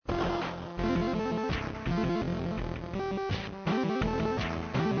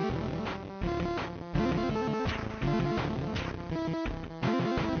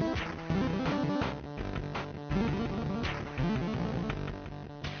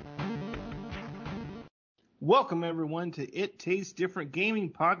Welcome, everyone, to It Tastes Different Gaming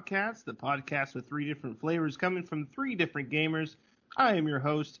Podcast, the podcast with three different flavors coming from three different gamers. I am your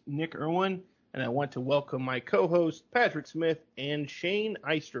host, Nick Irwin, and I want to welcome my co-host, Patrick Smith and Shane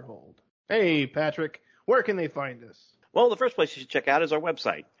Eisterhold. Hey, Patrick, where can they find us? Well, the first place you should check out is our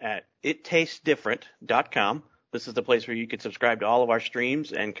website at ittastes.different.com. This is the place where you can subscribe to all of our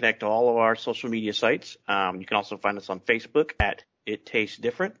streams and connect to all of our social media sites. You can also find us on Facebook at It Tastes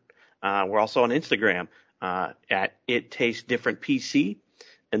Different. We're also on Instagram at It Tastes Different PC.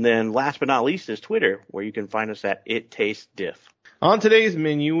 And then last but not least is Twitter, where you can find us at It Tastes Diff. On today's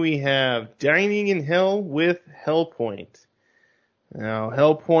menu, we have Dining in Hell with Hellpoint. Now,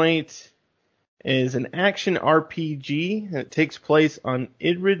 Hellpoint is an action RPG that takes place on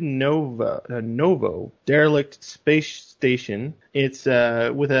Idrid Novo, derelict space station. It's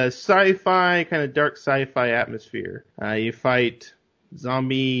with a sci-fi, kind of dark sci-fi atmosphere. You fight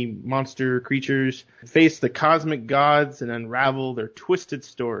zombie monster creatures, face the cosmic gods, and unravel their twisted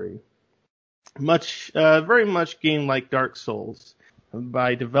story. Very much game like Dark Souls,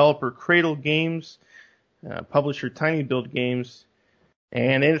 by developer Cradle Games, publisher Tiny Build Games,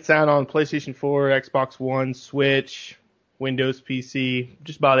 and it's out on PlayStation 4, Xbox One, Switch, Windows PC,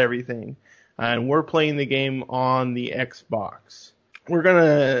 just about everything. And we're playing the game on the Xbox. We're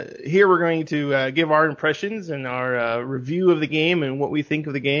going to give our impressions and our review of the game and what we think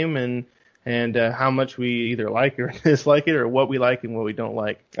of the game and how much we either like or dislike it, or what we like and what we don't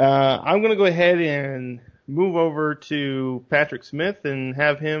like. I'm going to go ahead and move over to Patrick Smith and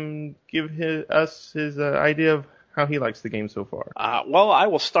have him give us his idea of how he likes the game so far. Well, I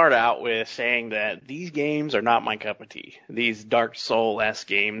will start out with saying that these games are not my cup of tea. These Dark Soul-esque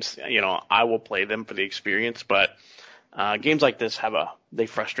games, I will play them for the experience, but games like this they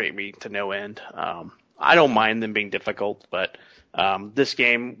frustrate me to no end. I don't mind them being difficult, but this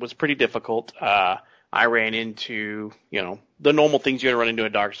game was pretty difficult. I ran into, the normal things you're going to run into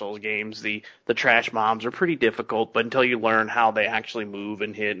in Dark Souls games. The trash mobs are pretty difficult, but until you learn how they actually move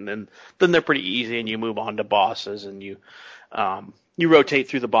and hit, and then they're pretty easy, and you move on to bosses, and you rotate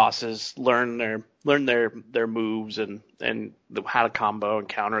through the bosses, learn their moves and how to combo and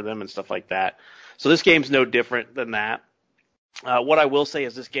counter them and stuff like that. So this game's no different than that. What I will say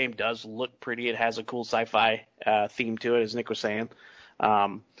is this game does look pretty. It has a cool sci-fi theme to it, as Nick was saying.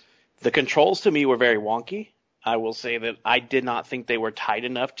 The controls to me were very wonky. I will say that I did not think they were tight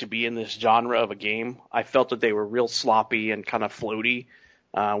enough to be in this genre of a game. I felt that they were real sloppy and kind of floaty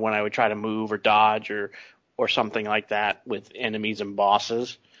when I would try to move or dodge or something like that with enemies and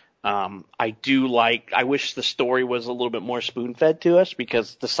bosses. I wish the story was a little bit more spoon-fed to us,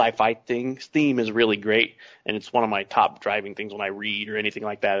 because the sci-fi theme is really great, and it's one of my top driving things when I read or anything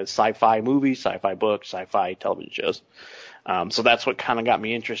like that, is sci-fi movies, sci-fi books, sci-fi television shows. So that's what kind of got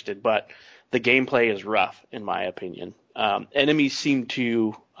me interested, but the gameplay is rough, in my opinion. Enemies seem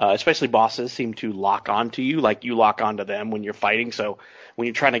to, especially bosses, seem to lock onto you, like you lock onto them when you're fighting. So when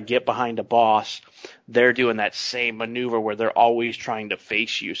you're trying to get behind a boss, they're doing that same maneuver where they're always trying to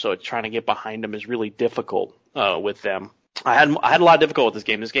face you. So trying to get behind them is really difficult with them. I had a lot of difficulty with this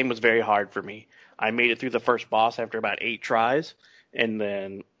game. This game was very hard for me. I made it through the first boss after about 8 tries, and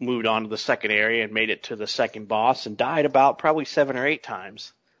then moved on to the second area and made it to the second boss and died about probably 7 or 8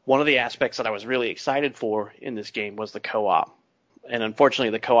 times. One of the aspects that I was really excited for in this game was the co-op. And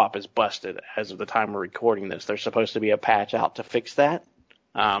unfortunately, the co-op is busted as of the time we're recording this. There's supposed to be a patch out to fix that.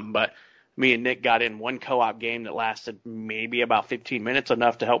 But me and Nick got in one co-op game that lasted maybe about 15 minutes,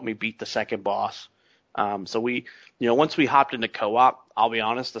 enough to help me beat the second boss. So we, once we hopped into co-op, I'll be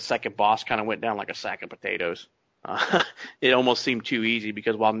honest, the second boss kind of went down like a sack of potatoes. It almost seemed too easy,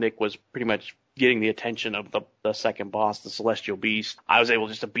 because while Nick was pretty much getting the attention of the second boss, the Celestial Beast, I was able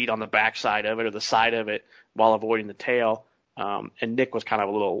just to beat on the backside of it, or the side of it, while avoiding the tail. And Nick was kind of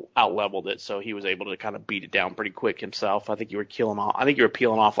a little out-leveled it, so he was able to kind of beat it down pretty quick himself. I think you were peeling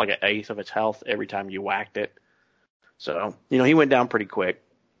off like an eighth of its health every time you whacked it. So, he went down pretty quick.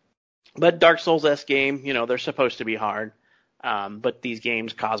 But Dark Souls-esque game, they're supposed to be hard. But these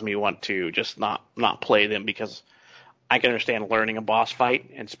games cause me to want to just not play them, because I can understand learning a boss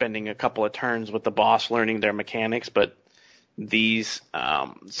fight and spending a couple of turns with the boss learning their mechanics, but this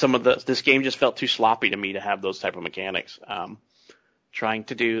game just felt too sloppy to me to have those type of mechanics.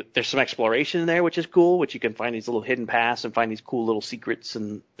 There's some exploration in there, which is cool, which you can find these little hidden paths and find these cool little secrets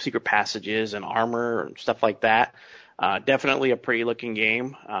and secret passages and armor and stuff like that. Definitely a pretty looking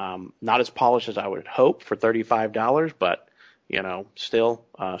game. Not as polished as I would hope for $35, but still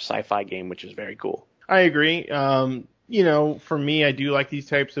a sci-fi game, which is very cool. I agree. For me, I do like these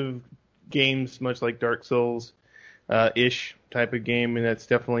types of games, much like Dark Souls ish type of game, and that's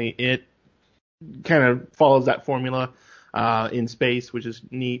definitely it. kind of follows that formula in space, which is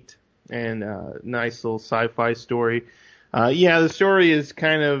neat and nice little sci-fi story. The story is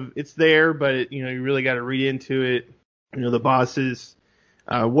it's there, but you really got to read into it. The bosses,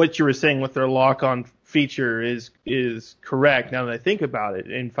 what you were saying with their lock-on feature is correct. Now that I think about it,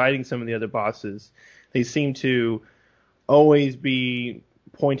 in fighting some of the other bosses, they seem to always be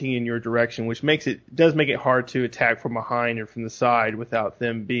pointing in your direction, which does make it hard to attack from behind or from the side without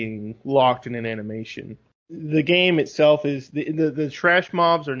them being locked in an animation. The game itself is the trash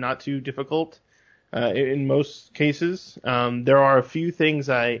mobs are not too difficult in most cases. There are a few things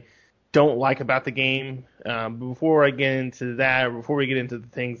I don't like about the game. Before we get into the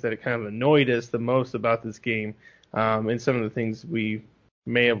things that kind of annoyed us the most about this game, and some of the things we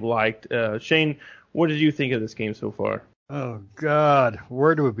may have liked. Shane, what did you think of this game so far? Oh, God.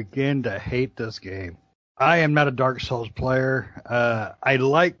 Where do we begin to hate this game? I am not a Dark Souls player. I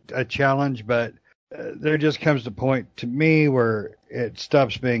liked a challenge, but there just comes a point to me where it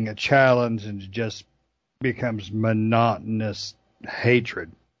stops being a challenge and just becomes monotonous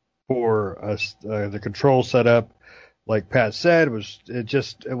hatred for us. The control setup, like Pat said,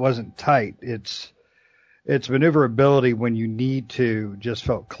 it wasn't tight. Its maneuverability when you need to just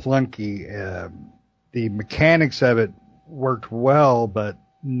felt clunky. The mechanics of it worked well, but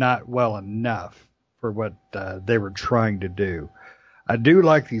not well enough for what they were trying to do. I do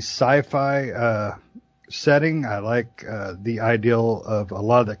like the sci-fi setting. I like the ideal of a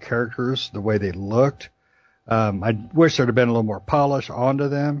lot of the characters, the way they looked. I wish there'd have been a little more polish onto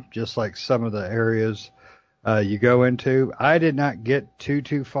them, just like some of the areas you go into. I did not get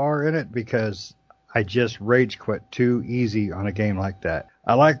too far in it because I just rage quit too easy on a game like that.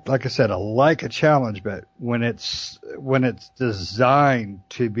 Like I said, I like a challenge, but when it's designed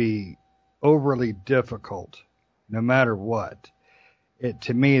to be overly difficult, no matter what,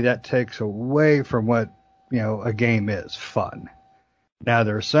 to me that takes away from what a game is, fun. Now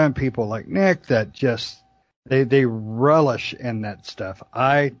there are some people like Nick that just they relish in that stuff.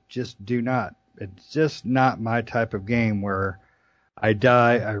 I just do not. It's just not my type of game where I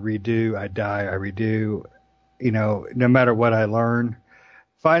die, I redo, I die, I redo. No matter what I learn.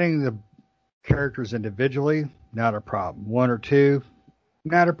 Fighting the characters individually, not a problem. One or two,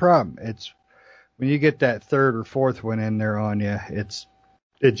 not a problem. It's when you get that third or fourth one in there on you,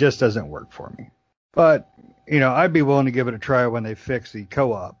 it just doesn't work for me. But, I'd be willing to give it a try when they fix the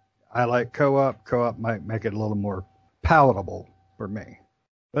co-op. I like co-op. Co-op might make it a little more palatable for me.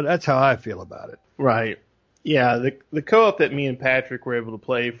 But that's how I feel about it. Right. Yeah, the co-op that me and Patrick were able to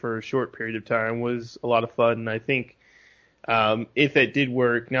play for a short period of time was a lot of fun, and I think if it did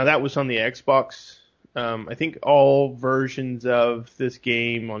work, now that was on the Xbox. I think all versions of this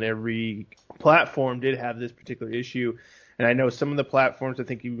game on every platform did have this particular issue, and I know some of the platforms, I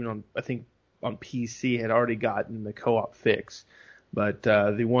think on PC had already gotten the co-op fix, but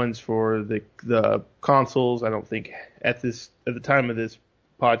the ones for the consoles, I don't think at the time of this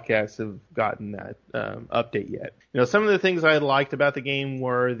podcast have gotten that update yet. Some of the things I liked about the game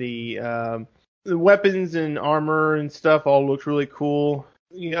were the weapons and armor and stuff all looked really cool.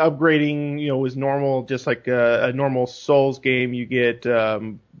 Upgrading, was normal, just like a normal Souls game. You get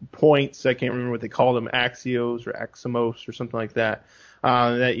points. I can't remember what they call them, Axios or Aximos or something like that,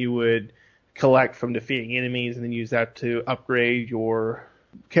 that you would collect from defeating enemies, and then use that to upgrade your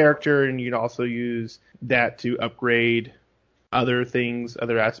character. And you'd also use that to upgrade other things,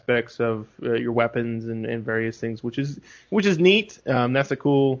 other aspects of your weapons and various things, which is neat. That's a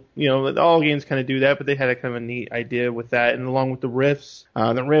cool, all games kind of do that, but they had a kind of a neat idea with that. And along with the rifts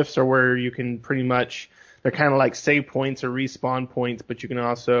are where you can pretty much, they're kind of like save points or respawn points, but you can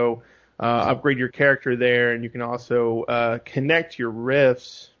also upgrade your character there, and you can also connect your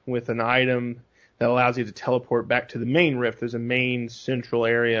rifts with an item that allows you to teleport back to the main rift. There's a main central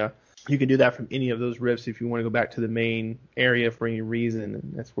area. You can do that from any of those rifts if you want to go back to the main area for any reason,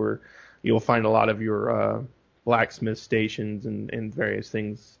 and that's where you'll find a lot of your blacksmith stations and various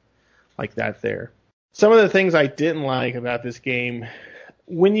things like that there. Some of the things I didn't like about this game,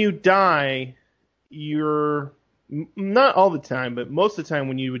 when you die, you're not all the time, but most of the time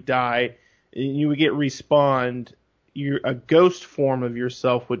when you would die, you would get respawned. A ghost form of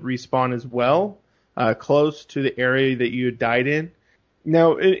yourself would respawn as well, close to the area that you had died in.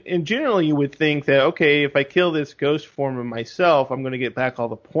 Now, in general, you would think that, okay, if I kill this ghost form of myself, I'm going to get back all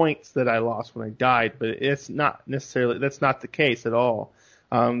the points that I lost when I died, but that's not the case at all.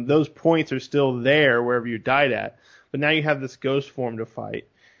 Those points are still there wherever you died at, but now you have this ghost form to fight.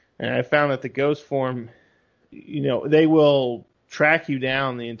 And I found that the ghost form, they will track you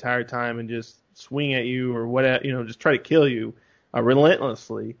down the entire time and just swing at you or whatever, just try to kill you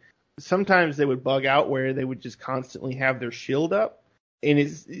relentlessly. sometimes they would bug out where they would just constantly have their shield up. And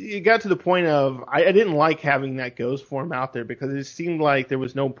it got to the point of I didn't like having that ghost form out there because it seemed like there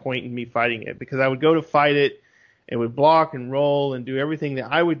was no point in me fighting it, because I would go to fight it, it would block and roll and do everything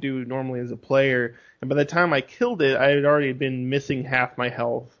that I would do normally as a player. And by the time I killed it, I had already been missing half my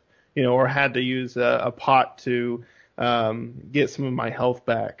health, or had to use a pot to get some of my health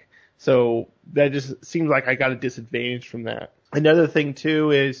back. So that just seems like I got a disadvantage from that. Another thing too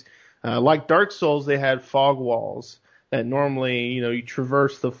is, like Dark Souls, they had fog walls that normally, you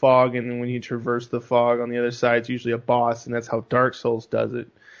traverse the fog, and then when you traverse the fog on the other side, it's usually a boss, and that's how Dark Souls does it.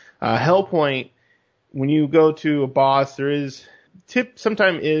 Hellpoint, when you go to a boss, there is a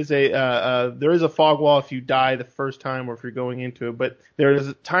fog wall if you die the first time or if you're going into it, but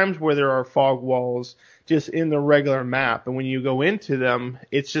there's times where there are fog walls just in the regular map, and when you go into them,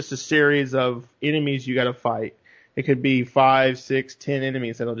 it's just a series of enemies you got to fight. It could be 5, 6, 10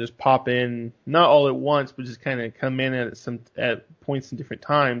 enemies that'll just pop in, not all at once, but just kind of come in at points in different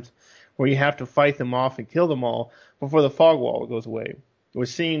times, where you have to fight them off and kill them all before the fog wall goes away. Which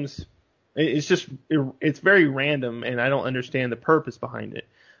seems, it's very random, and I don't understand the purpose behind it.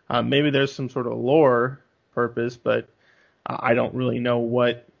 Maybe there's some sort of lore purpose, but I don't really know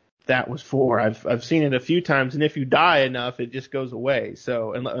what that was for. I've seen it a few times, and if you die enough, it just goes away.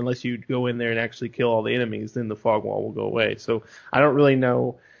 So unless you go in there and actually kill all the enemies, then the fog wall will go away. So I don't really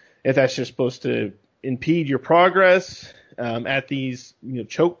know if that's just supposed to impede your progress at these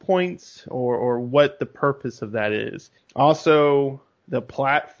choke points, or what the purpose of that is. Also, the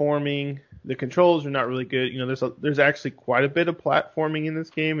platforming, the controls are not really good. There's actually quite a bit of platforming in this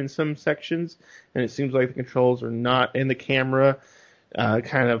game in some sections, and it seems like the controls are not, and the camera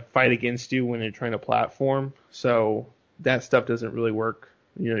kind of fight against you when you're trying to platform. So that stuff doesn't really work.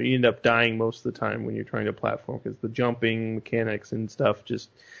 You end up dying most of the time when you're trying to platform, because the jumping mechanics and stuff just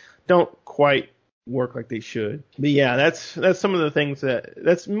don't quite work like they should. But yeah, that's some of the things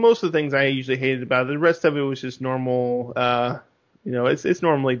that's most of the things I usually hated about it. The rest of it was just normal. It's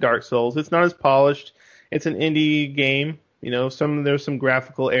normally Dark Souls. It's not as polished. It's an indie game. There's some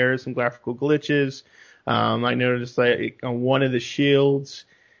graphical errors, some graphical glitches. I noticed like on one of the shields,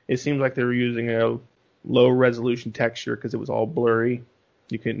 it seems like they were using a low resolution texture because it was all blurry.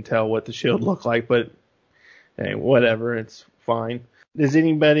 You couldn't tell what the shield looked like, but hey, whatever, it's fine. Do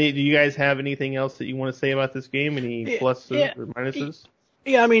you guys have anything else that you want to say about this game? Any pluses or minuses?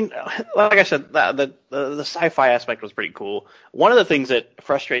 Yeah, I mean, like I said, the sci-fi aspect was pretty cool. One of the things that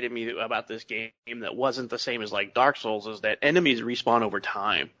frustrated me about this game that wasn't the same as like Dark Souls is that enemies respawn over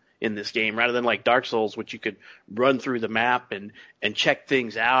time in this game, rather than like Dark Souls, which you could run through the map and check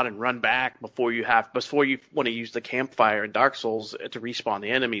things out and run back before you want to use the campfire in Dark Souls to respawn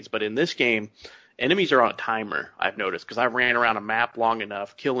the enemies. But in this game, enemies are on a timer, I've noticed, because I ran around a map long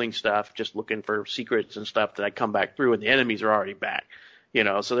enough, killing stuff, just looking for secrets and stuff, that I come back through and the enemies are already back.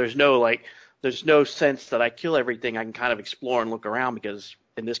 So there's no sense that I kill everything. I can kind of explore and look around, because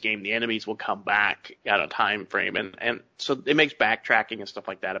in this game, the enemies will come back at a time frame. And so it makes backtracking and stuff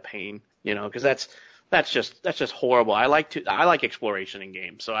like that a pain, because that's just horrible. I like exploration in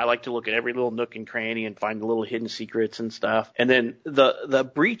games. So I like to look at every little nook and cranny and find the little hidden secrets and stuff. And then the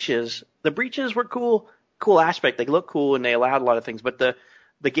breaches were cool aspect. They look cool and they allowed a lot of things, but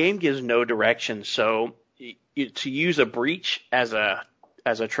the game gives no direction. So to use a breach as a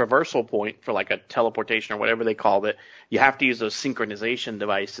traversal point for like a teleportation or whatever they called it, you have to use those synchronization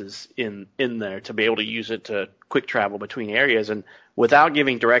devices in there to be able to use it to quick travel between areas. And without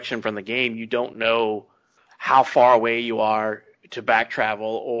giving direction from the game, you don't know how far away you are to back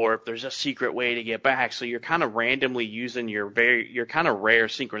travel, or if there's a secret way to get back. So you're kind of randomly using your kind of rare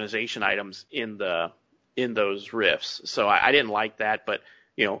synchronization items in those rifts. So I didn't like that, but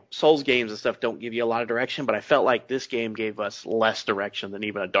Souls games and stuff don't give you a lot of direction, but I felt like this game gave us less direction than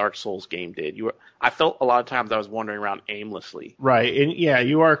even a Dark Souls game did. I felt a lot of times I was wandering around aimlessly. Right, and yeah,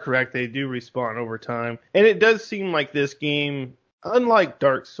 you are correct. They do respawn over time. And it does seem like this game, unlike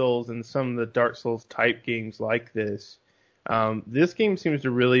Dark Souls and some of the Dark Souls type games like this game seems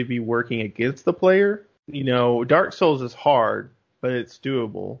to really be working against the player. Dark Souls is hard, but it's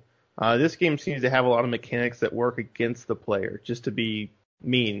doable. This game seems to have a lot of mechanics that work against the player, just to be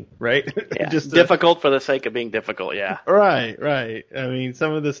mean, right? Yeah. Just difficult for the sake of being difficult, yeah. Right. I mean,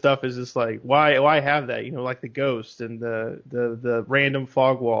 some of the stuff is just like, why have that? Like the ghost and the random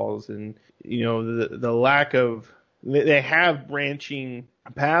fog walls, and the lack of, they have branching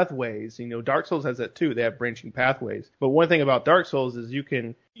pathways. Dark Souls has that too. They have branching pathways. But one thing about Dark Souls is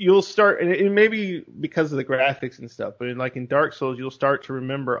you'll start, and it may be because of the graphics and stuff, but in Dark Souls, you'll start to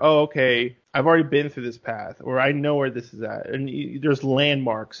remember, oh, okay, I've already been through this path, or I know where this is at. And there's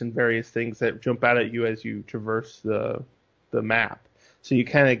landmarks and various things that jump out at you as you traverse the map. So you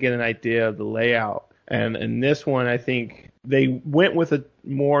kind of get an idea of the layout. And in this one, I think they went with a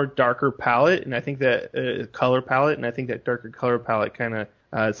more darker palette, and I think that color palette, and I think that darker color palette kind of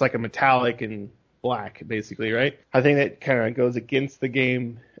it's like a metallic and black, basically, right? I think that kind of goes against the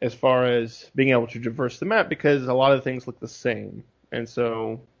game as far as being able to traverse the map because a lot of things look the same, and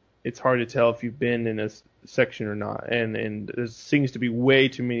so it's hard to tell if you've been in a section or not. And there seems to be way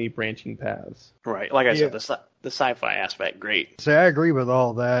too many branching paths. Right, like I said, the sci-fi aspect, great. See, I agree with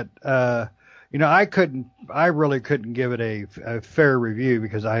all that. I really couldn't give it a fair review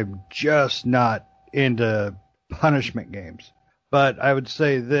because I'm just not into punishment games. But I would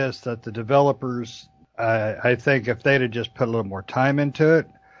say this, that the developers, I think if they'd have just put a little more time into it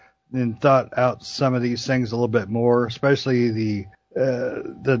and thought out some of these things a little bit more, especially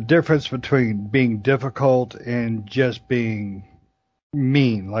the difference between being difficult and just being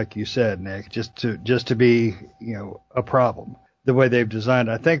mean, like you said, Nick, just to be, a problem. The way they've designed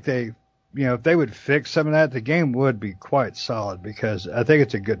it, I think if they would fix some of that, the game would be quite solid because I think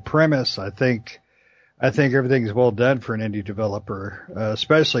it's a good premise. I think everything's well done for an indie developer,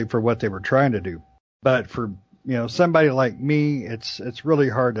 especially for what they were trying to do. But for, somebody like me, it's really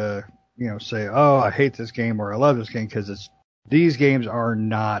hard to, say, oh, I hate this game or I love this game because these games are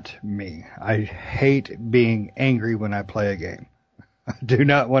not me. I hate being angry when I play a game. I do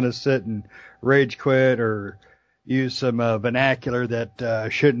not want to sit and rage quit or use some vernacular that I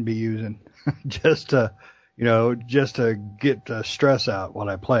shouldn't be using just to get the stress out when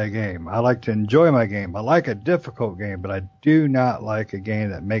I play a game. I like to enjoy my game. I like a difficult game, but I do not like a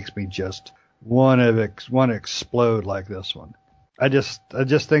game that makes me just want to explode like this one. I just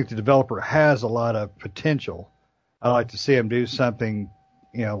think the developer has a lot of potential. I like to see him do something,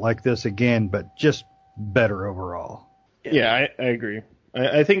 like this again, but just better overall. Yeah, I agree.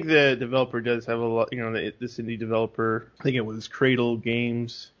 I think the developer does have a lot, this indie developer, I think it was Cradle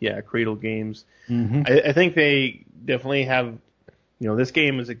Games. Yeah, Cradle Games. Mm-hmm. I think they definitely have, this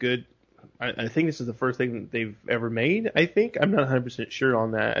game is I think this is the first thing that they've ever made, I think. I'm not 100% sure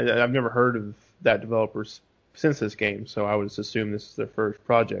on that. I've never heard of that developer since this game, so I would just assume this is their first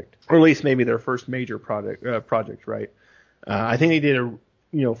project. Or at least maybe their first major project, right? I think they did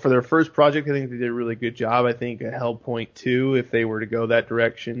for their first project, I think they did a really good job. I think a Hellpoint 2, if they were to go that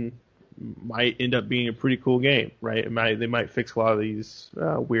direction, might end up being a pretty cool game, right? They might fix a lot of these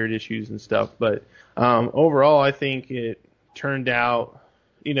weird issues and stuff. But overall, I think it turned out,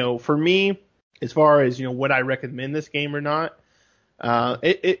 for me, as far as, would I recommend this game or not,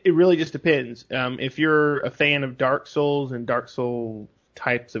 it really just depends. If you're a fan of Dark Souls and Dark Soul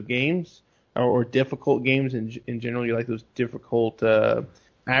types of games, or difficult games in general, you like those difficult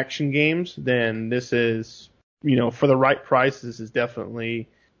action games, then this is, for the right price, this is definitely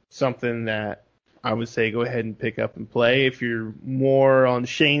something that I would say go ahead and pick up and play. If you're more on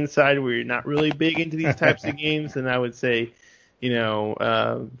Shane's side where you're not really big into these types of games, then I would say,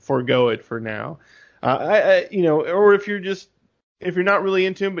 forego it for now. Or if you're not really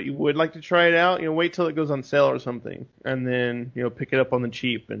into them, but you would like to try it out, wait till it goes on sale or something, and then, pick it up on the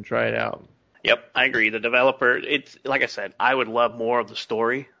cheap and try it out. Yep, I agree. The developer, it's like I said, I would love more of the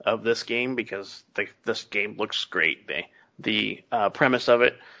story of this game because this game looks great. The premise of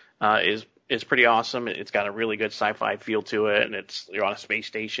it is pretty awesome. It's got a really good sci-fi feel to it, and you're on a space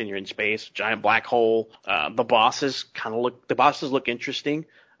station, you're in space, giant black hole. The bosses look interesting.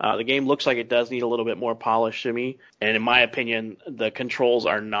 The game looks like it does need a little bit more polish to me, and in my opinion, the controls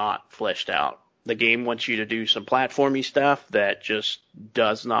are not fleshed out. The game wants you to do some platformy stuff that just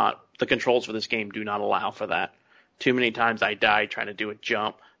does not. The controls for this game do not allow for that. Too many times I died trying to do a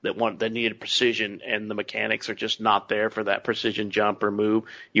jump that needed precision, and the mechanics are just not there for that precision jump or move.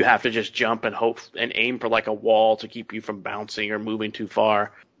 You have to just jump and hope and aim for like a wall to keep you from bouncing or moving too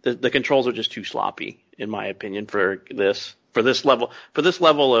far. The controls are just too sloppy, in my opinion, for this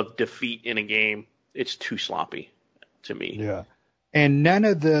level of defeat in a game. It's too sloppy to me. Yeah, and none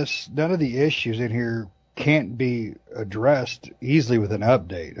of the issues in here can't be addressed easily with an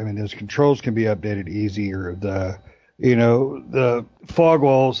update. I mean, those controls can be updated easier. The fog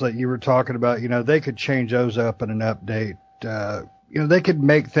walls that you were talking about, they could change those up in an update. They could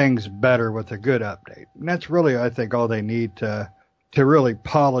make things better with a good update. And that's really, I think, all they need to really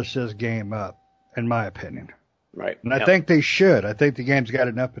polish this game up, in my opinion. Right. And I think they should. I think the game's got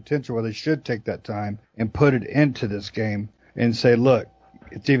enough potential where they should take that time and put it into this game and say, look,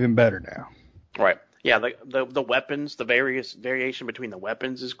 it's even better now. Right. Yeah, the weapons, the variation between the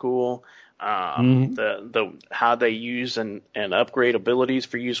weapons is cool. The how they use and upgrade abilities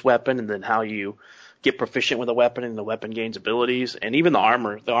for use weapon, and then how you get proficient with a weapon and the weapon gains abilities, and even the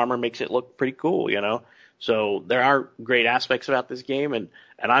armor. The armor makes it look pretty cool, you know. So there are great aspects about this game, and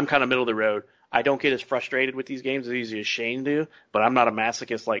I'm kind of middle of the road. I don't get as frustrated with these games as easy as Shane do, but I'm not a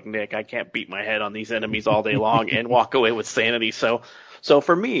masochist like Nick. I can't beat my head on these enemies all day long and walk away with sanity. So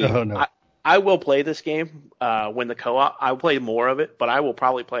for me, no. I will play this game when the co-op. I'll play more of it, but I will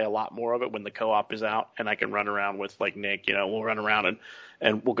probably play a lot more of it when the co-op is out, and I can run around with like Nick. You know, we'll run around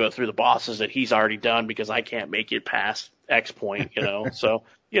and we'll go through the bosses that he's already done because I can't make it past X point. You know, so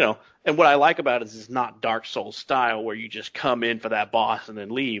you know. And what I like about it is it's not Dark Souls style where you just come in for that boss and then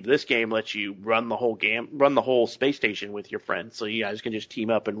leave. This game lets you run the whole space station with your friends, so you guys can just team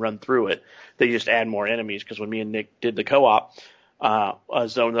up and run through it. They just add more enemies because when me and Nick did the co-op. A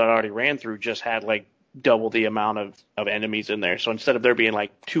zone that I already ran through just had like double the amount of enemies in there. So instead of there being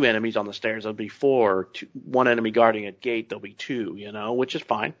like 2 enemies on the stairs, there'll be 4. 1 enemy guarding a gate, there'll be 2, you know, which is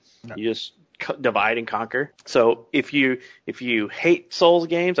fine. No. You just divide and conquer. So if you hate Souls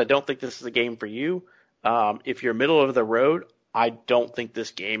games, I don't think this is a game for you. If you're middle of the road, I don't think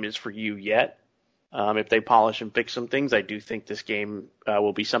this game is for you yet. If they polish and fix some things, I do think this game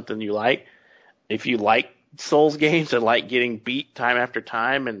will be something you like. If you like Souls games and like getting beat time after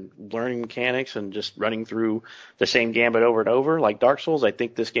time and learning mechanics and just running through the same gambit over and over like Dark Souls, I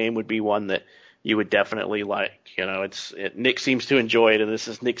think this game would be one that you would definitely like. You know, Nick seems to enjoy it, and this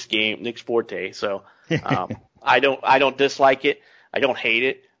is Nick's game, Nick's forte. So I don't dislike it, I don't hate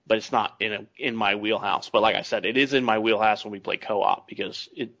it, but it's not in my wheelhouse. But like I said, it is in my wheelhouse when we play co-op because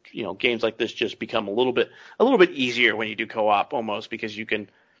games like this just become a little bit easier when you do co-op almost because you can,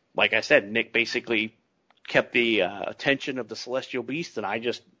 like I said, Nick basically kept the attention of the celestial beast, and I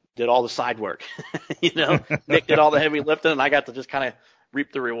just did all the side work. Nick did all the heavy lifting, and I got to just kind of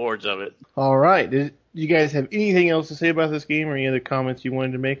reap the rewards of it. All right. Did you guys have anything else to say about this game, or any other comments you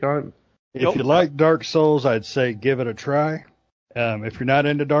wanted to make on it? If you like Dark Souls, I'd say give it a try. If you're not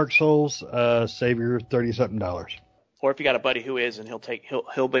into Dark Souls, save your $30-something. Or if you got a buddy who is, and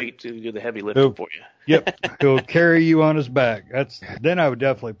he'll be to do the heavy lifting for you. Yep, he'll carry you on his back. Then I would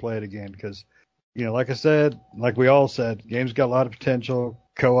definitely play it again because. Like I said, like we all said, game's got a lot of potential.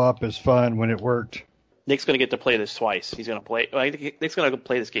 Co-op is fun when it worked. Nick's going to get to play this twice. He's going to play. Nick's going to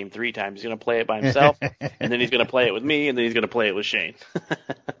play this game 3 times. He's going to play it by himself, and then he's going to play it with me, and then he's going to play it with Shane.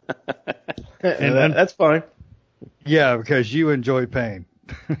 And that's fine. Yeah, because you enjoy pain.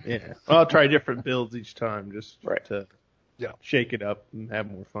 Yeah, I'll try different builds each time just to shake it up and have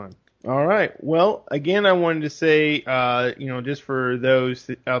more fun. All right. Well, again, I wanted to say, just for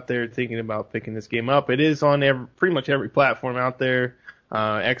those out there thinking about picking this game up, it is on pretty much every platform out there,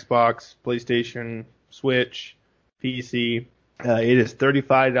 Xbox, PlayStation, Switch, PC. It is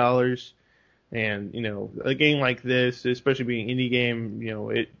 $35. And, a game like this, especially being an indie game,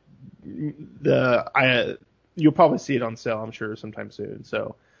 you'll probably see it on sale, I'm sure, sometime soon.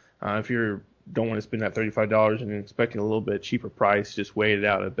 So, if you don't want to spend that $35 and you're expecting a little bit cheaper price, just wait it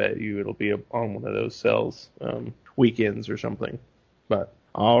out. I bet you it'll be on one of those sales, weekends or something. But,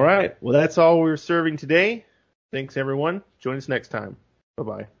 all right. Well, that's all we're serving today. Thanks, everyone. Join us next time.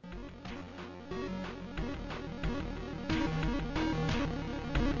 Bye-bye.